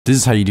This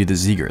is how you do the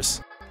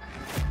Zegras.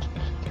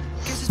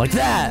 Like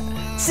that!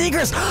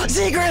 Zegras!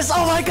 Zegras!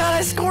 Oh my god,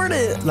 I scored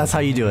it! That's how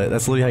you do it.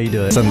 That's literally how you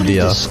do it. You wanted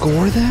to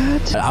score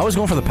that? I was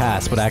going for the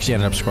pass, but I actually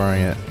ended up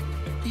scoring it.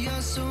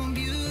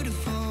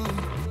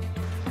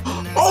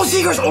 Oh,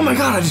 Zegras! Oh my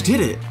god, I just did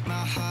it!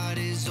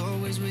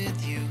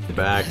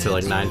 Back to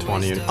like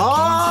 920.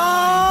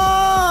 Oh!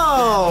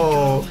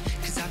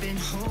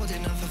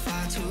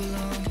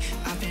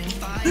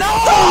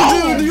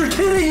 No! Dude, you're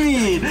kidding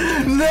me!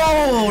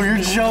 No! You're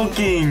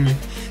joking!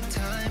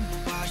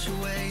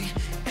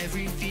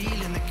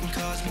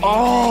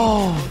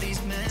 Oh!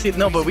 See,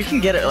 no, but we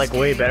can get it like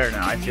way better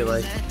now, I feel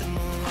like.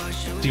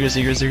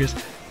 Zegras.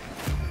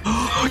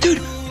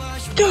 Dude!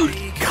 Dude!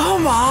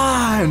 Come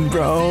on,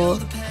 bro!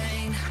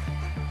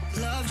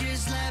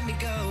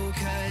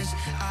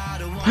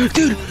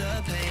 Dude!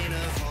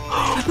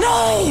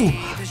 No!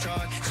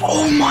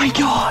 Oh my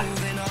god!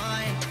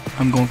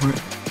 I'm going for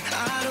it.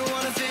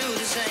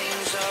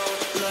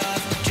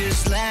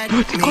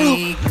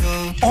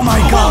 Oh my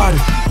god!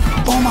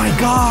 Oh my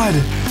god!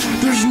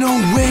 There's no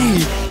way!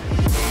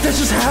 That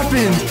just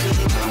happened!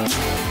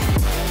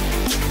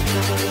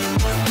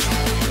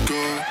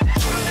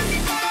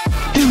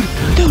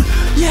 Dude!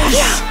 Yes!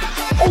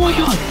 Yeah! Oh my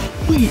god!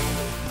 Wait!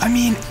 I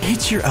mean,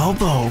 it's your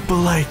elbow,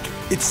 but like,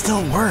 it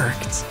still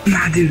worked.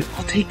 Nah, dude,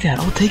 I'll take that.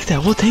 We'll take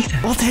it. We'll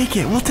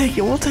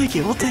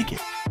take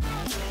it.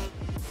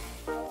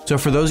 So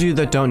for those of you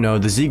that don't know,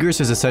 the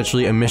Zegras is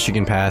essentially a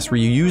Michigan pass where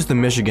you use the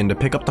Michigan to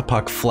pick up the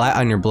puck flat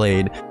on your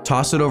blade,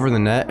 toss it over the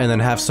net, and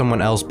then have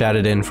someone else bat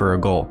it in for a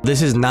goal.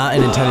 This is not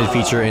an intended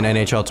feature in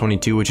NHL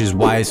 22, which is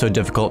why it's so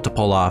difficult to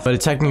pull off, but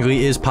it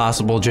technically is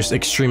possible, just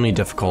extremely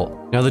difficult.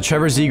 Now the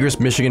Trevor Zegras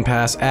Michigan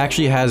pass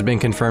actually has been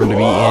confirmed to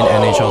be in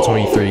NHL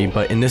 23,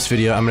 but in this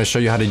video I'm going to show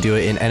you how to do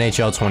it in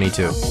NHL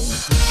 22.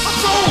 Let's go!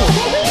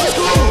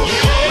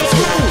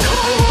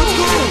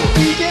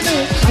 We did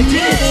it! I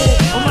did it!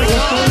 Oh my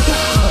god!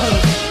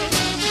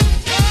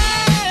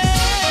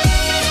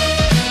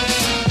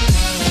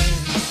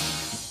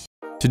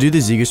 To do the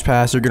Zegras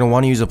pass, you're going to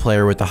want to use a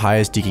player with the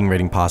highest deking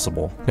rating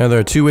possible. Now there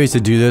are two ways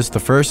to do this. The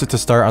first is to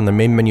start on the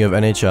main menu of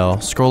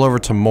NHL, scroll over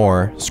to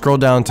More, scroll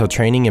down to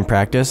Training and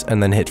Practice,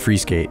 and then hit Free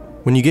Skate.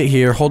 When you get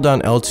here, hold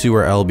down L2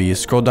 or LB,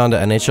 scroll down to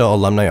NHL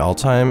Alumni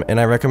All-Time, and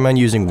I recommend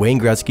using Wayne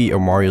Gretzky or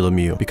Mario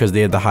Lemieux because they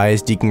have the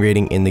highest deking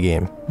rating in the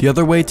game. The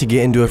other way to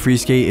get into a free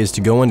skate is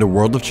to go into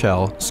World of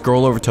Chell,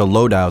 scroll over to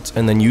Loadouts,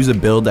 and then use a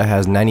build that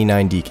has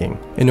 99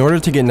 deking. In order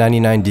to get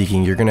 99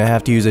 deking, you're going to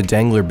have to use a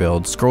Dangler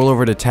build, scroll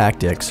over to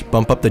Tactics,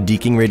 bump up the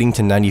deking rating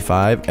to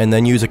 95, and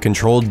then use a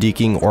Controlled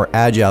Deking or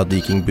Agile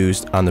Deking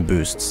boost on the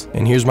boosts.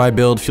 And here's my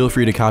build, feel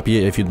free to copy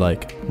it if you'd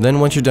like. Then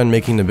once you're done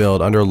making the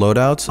build, under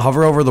Loadouts,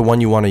 hover over the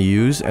one you want to use,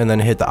 and then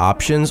hit the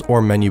Options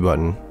or Menu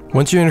button.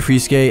 Once you're in free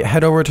skate,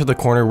 head over to the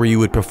corner where you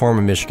would perform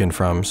a Michigan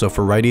from. So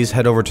for righties,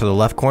 head over to the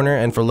left corner,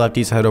 and for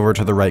lefties, head over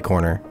to the right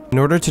corner. In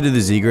order to do the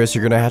Zegras,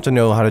 you're going to have to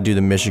know how to do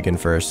the Michigan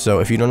first. So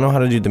if you don't know how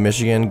to do the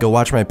Michigan, go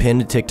watch my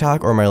pinned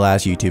TikTok or my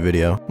last YouTube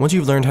video. Once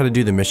you've learned how to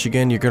do the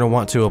Michigan, you're going to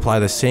want to apply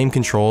the same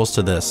controls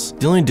to this.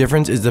 The only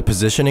difference is the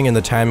positioning and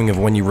the timing of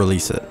when you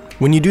release it.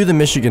 When you do the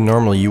Michigan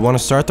normally, you want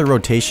to start the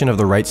rotation of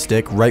the right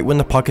stick right when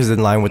the puck is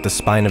in line with the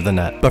spine of the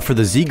net. But for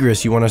the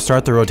Zegras, you want to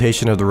start the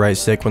rotation of the right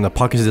stick when the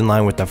puck is in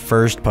line with the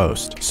first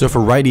post. So for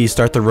righties,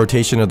 start the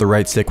rotation of the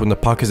right stick when the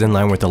puck is in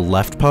line with the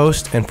left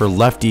post, and for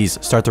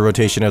lefties, start the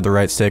rotation of the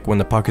right stick when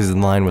the puck is in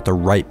line with the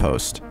right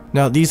post.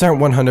 Now, these aren't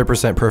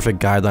 100% perfect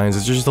guidelines,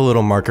 it's just a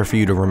little marker for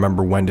you to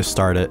remember when to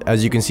start it.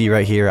 As you can see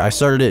right here, I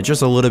started it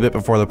just a little bit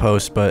before the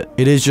post, but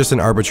it is just an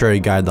arbitrary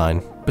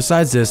guideline.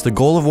 Besides this, the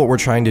goal of what we're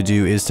trying to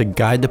do is to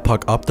guide the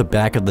puck up the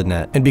back of the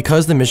net. And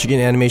because the Michigan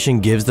animation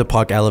gives the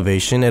puck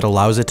elevation, it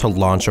allows it to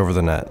launch over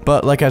the net.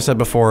 But like I said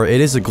before, it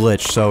is a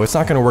glitch, so it's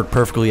not going to work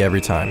perfectly every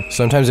time.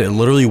 Sometimes it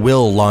literally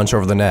will launch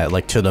over the net,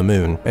 like to the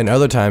moon. And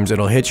other times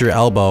it'll hit your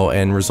elbow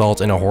and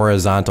result in a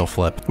horizontal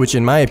flip, which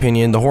in my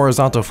opinion, the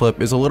horizontal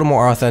flip is a little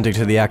more authentic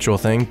to the actual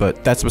thing,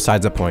 but that's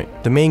besides the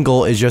point. The main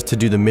goal is just to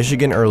do the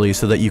Michigan early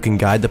so that you can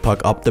guide the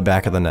puck up the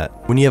back of the net.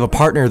 When you have a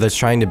partner that's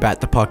trying to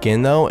bat the puck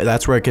in though,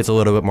 that's where it gets a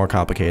little bit more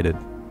complicated.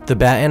 The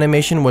bat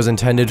animation was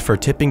intended for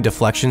tipping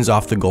deflections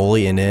off the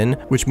goalie and in,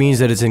 which means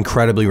that it's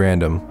incredibly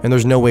random, and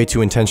there's no way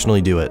to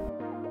intentionally do it.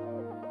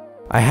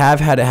 I have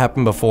had it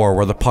happen before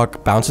where the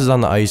puck bounces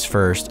on the ice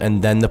first and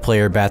then the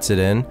player bats it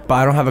in, but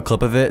I don't have a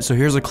clip of it, so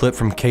here's a clip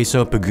from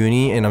Queso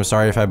Paguni, and I'm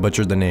sorry if I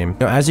butchered the name.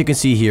 Now as you can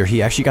see here,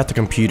 he actually got the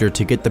computer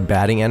to get the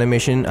batting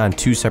animation on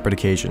two separate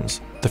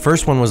occasions. The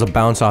first one was a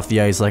bounce off the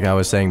ice like I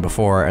was saying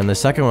before, and the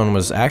second one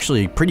was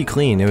actually pretty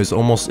clean. It was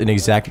almost an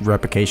exact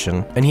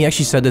replication. And he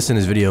actually said this in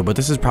his video, but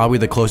this is probably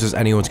the closest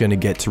anyone's going to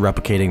get to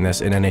replicating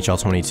this in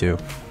NHL 22.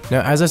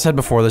 Now as I said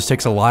before, this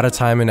takes a lot of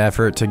time and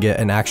effort to get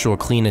an actual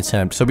clean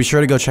attempt, so be sure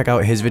to go check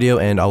out his video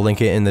and I'll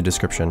link it in the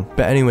description.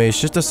 But anyways,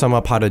 just to sum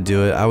up how to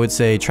do it, I would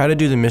say try to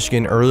do the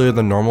Michigan earlier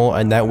than normal,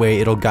 and that way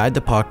it'll guide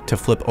the puck to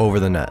flip over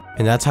the net.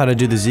 And that's how to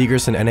do the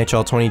Zegras in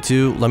NHL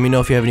 22. Let me know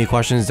if you have any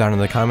questions down in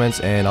the comments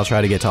and I'll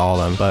try to get to all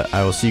of them. But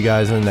I will see you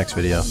guys in the next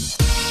video.